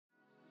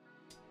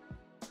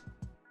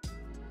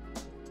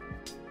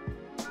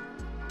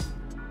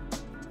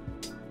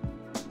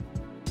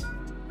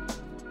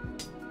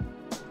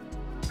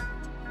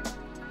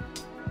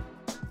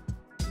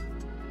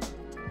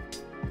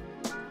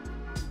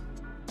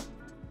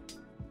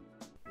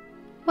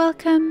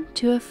Welcome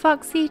to a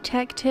Foxy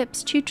Tech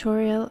Tips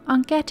tutorial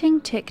on getting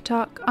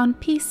TikTok on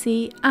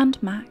PC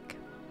and Mac.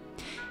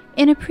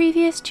 In a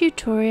previous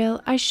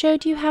tutorial I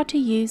showed you how to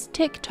use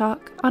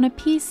TikTok on a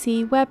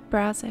PC web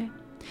browser,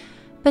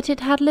 but it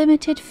had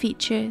limited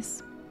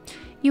features.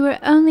 You were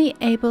only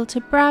able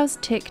to browse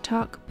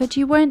TikTok, but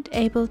you weren't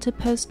able to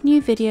post new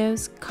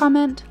videos,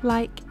 comment,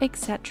 like,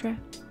 etc.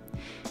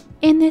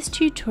 In this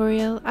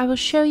tutorial I will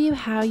show you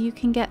how you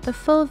can get the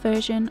full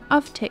version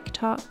of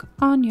TikTok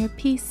on your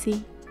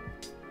PC.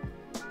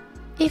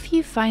 If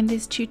you find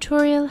this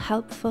tutorial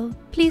helpful,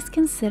 please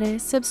consider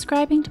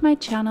subscribing to my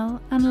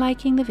channel and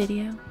liking the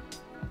video.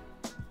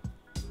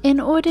 In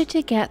order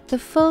to get the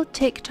full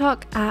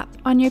TikTok app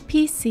on your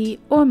PC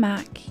or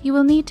Mac, you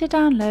will need to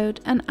download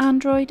an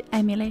Android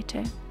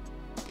emulator.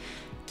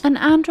 An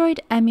Android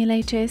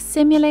emulator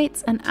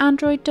simulates an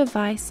Android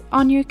device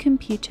on your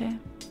computer.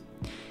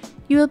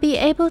 You will be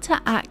able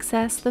to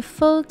access the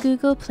full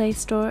Google Play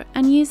Store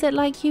and use it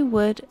like you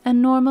would a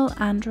normal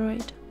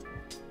Android.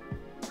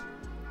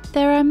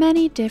 There are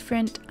many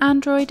different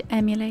Android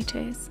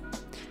emulators,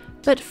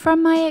 but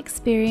from my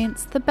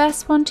experience the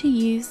best one to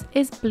use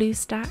is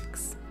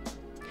Bluestacks.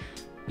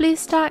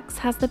 Bluestacks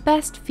has the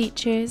best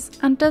features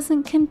and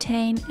doesn't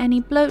contain any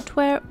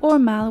bloatware or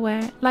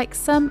malware like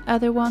some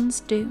other ones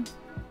do.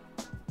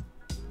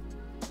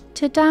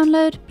 To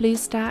download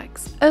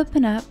Bluestacks,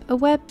 open up a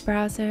web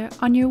browser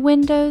on your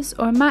Windows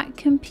or Mac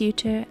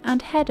computer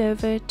and head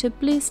over to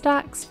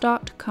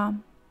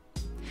bluestacks.com.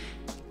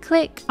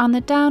 Click on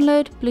the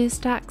Download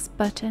Bluestacks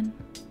button.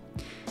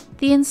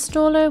 The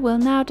installer will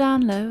now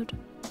download.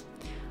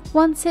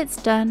 Once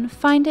it's done,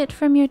 find it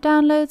from your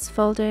Downloads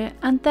folder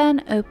and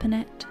then open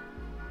it.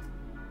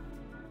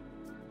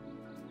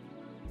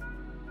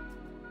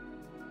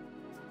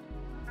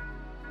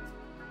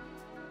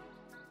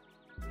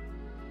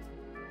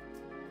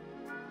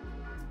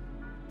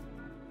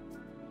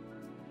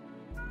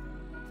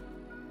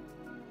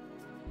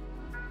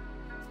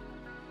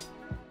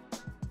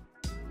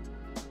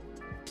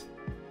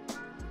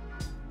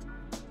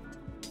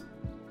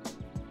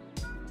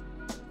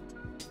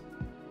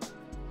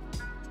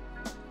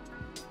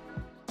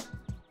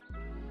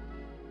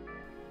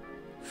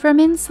 From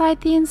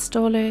inside the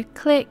installer,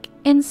 click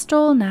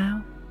Install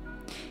Now.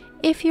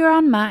 If you're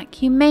on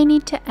Mac, you may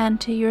need to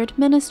enter your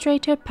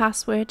administrator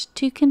password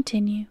to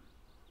continue.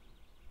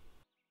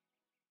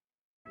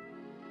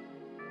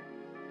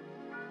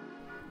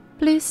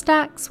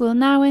 Bluestacks will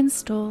now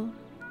install.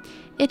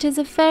 It is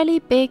a fairly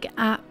big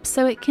app,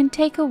 so it can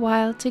take a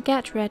while to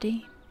get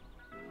ready.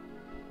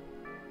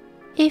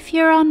 If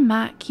you're on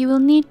Mac, you will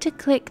need to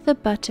click the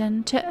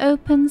button to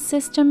open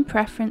System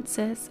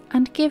Preferences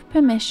and give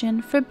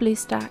permission for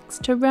Bluestacks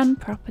to run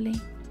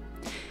properly.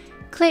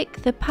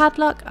 Click the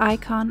padlock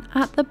icon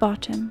at the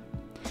bottom.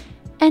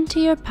 Enter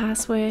your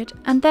password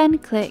and then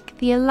click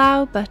the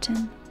Allow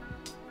button.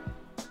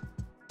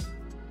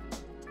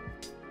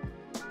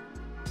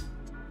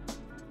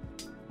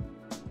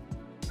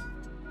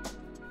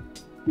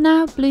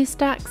 Now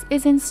Bluestacks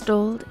is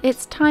installed,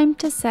 it's time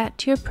to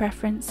set your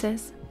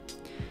preferences.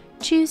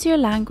 Choose your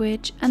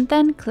language and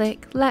then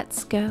click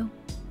Let's Go.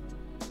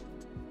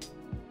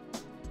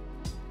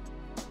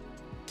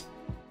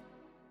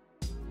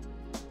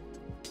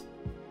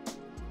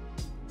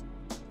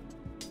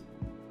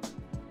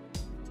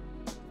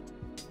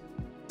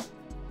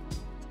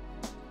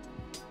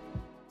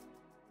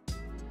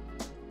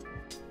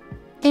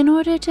 In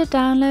order to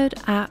download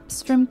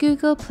apps from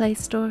Google Play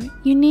Store,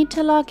 you need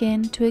to log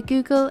in to a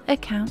Google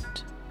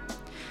account.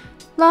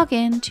 Log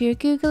in to your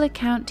Google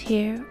account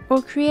here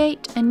or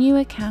create a new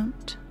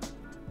account.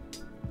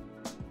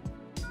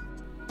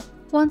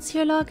 Once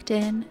you're logged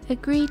in,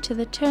 agree to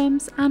the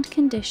terms and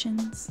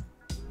conditions.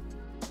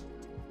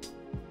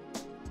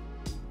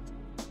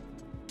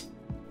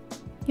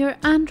 Your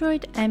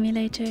Android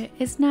emulator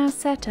is now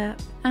set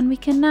up and we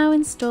can now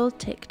install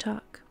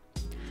TikTok.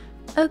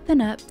 Open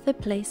up the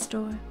Play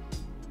Store.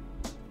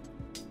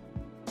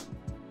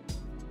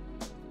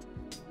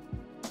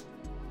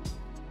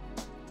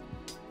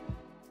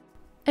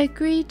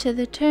 Agree to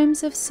the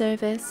terms of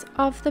service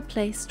of the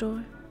Play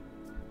Store.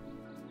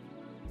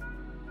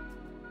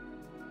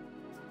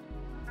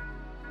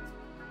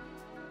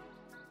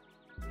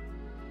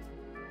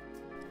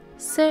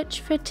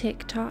 Search for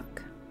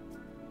TikTok.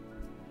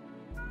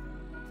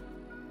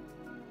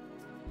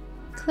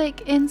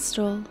 Click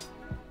Install.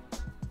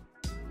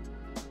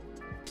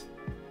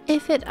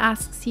 If it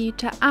asks you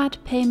to add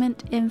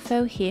payment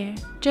info here,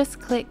 just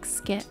click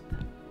Skip.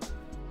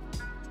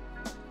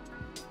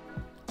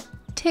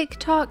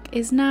 TikTok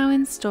is now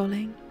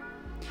installing.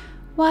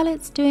 While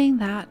it's doing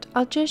that,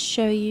 I'll just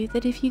show you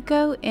that if you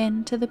go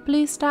into the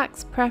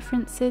Bluestacks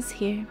preferences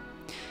here,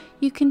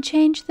 you can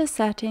change the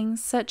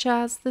settings such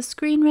as the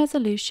screen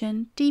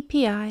resolution,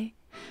 DPI,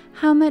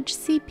 how much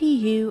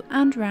CPU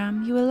and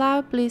RAM you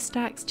allow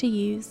Bluestacks to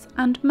use,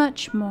 and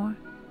much more.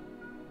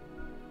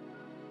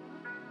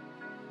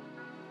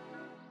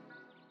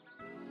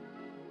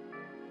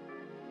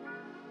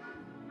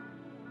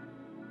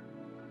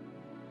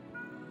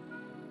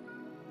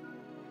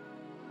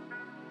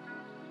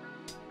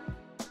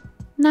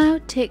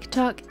 Now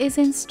TikTok is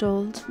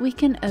installed, we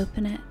can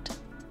open it.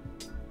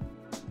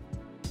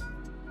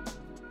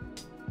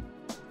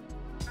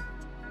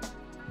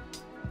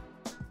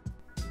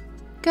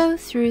 Go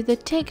through the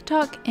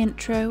TikTok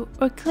intro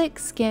or click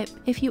skip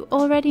if you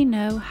already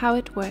know how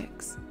it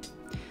works.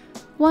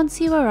 Once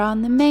you are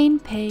on the main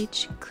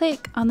page,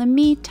 click on the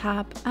Me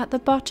tab at the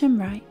bottom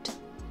right.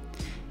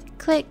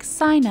 Click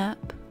Sign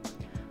Up,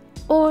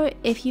 or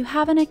if you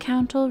have an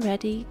account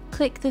already,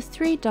 click the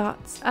three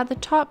dots at the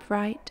top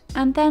right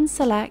and then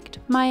select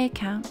My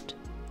Account.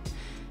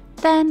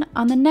 Then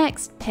on the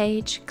next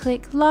page,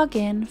 click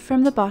Login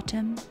from the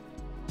bottom.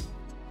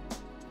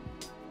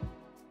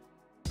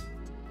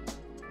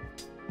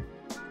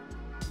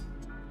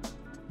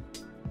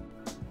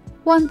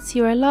 Once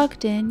you are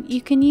logged in,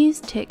 you can use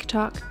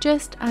TikTok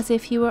just as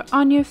if you were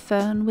on your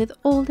phone with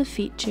all the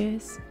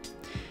features.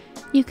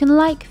 You can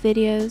like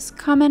videos,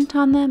 comment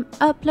on them,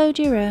 upload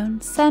your own,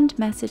 send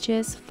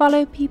messages,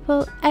 follow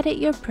people, edit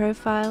your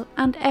profile,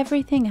 and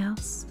everything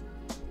else.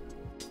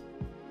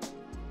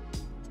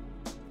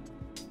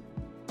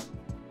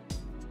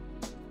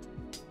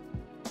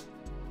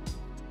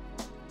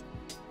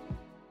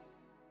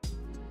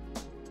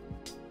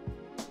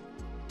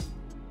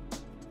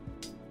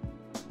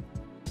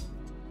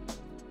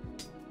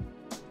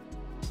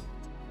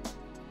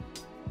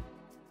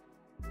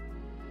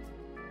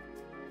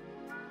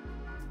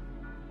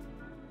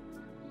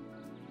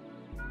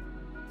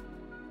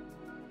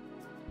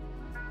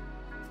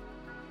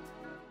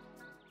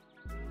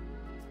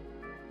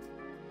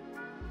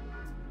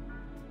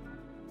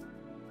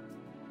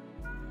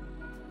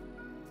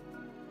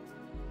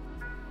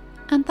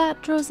 And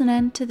that draws an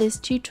end to this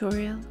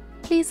tutorial.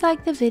 Please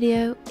like the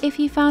video if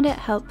you found it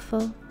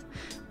helpful,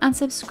 and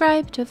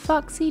subscribe to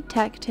Foxy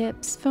Tech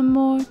Tips for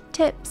more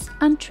tips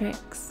and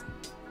tricks.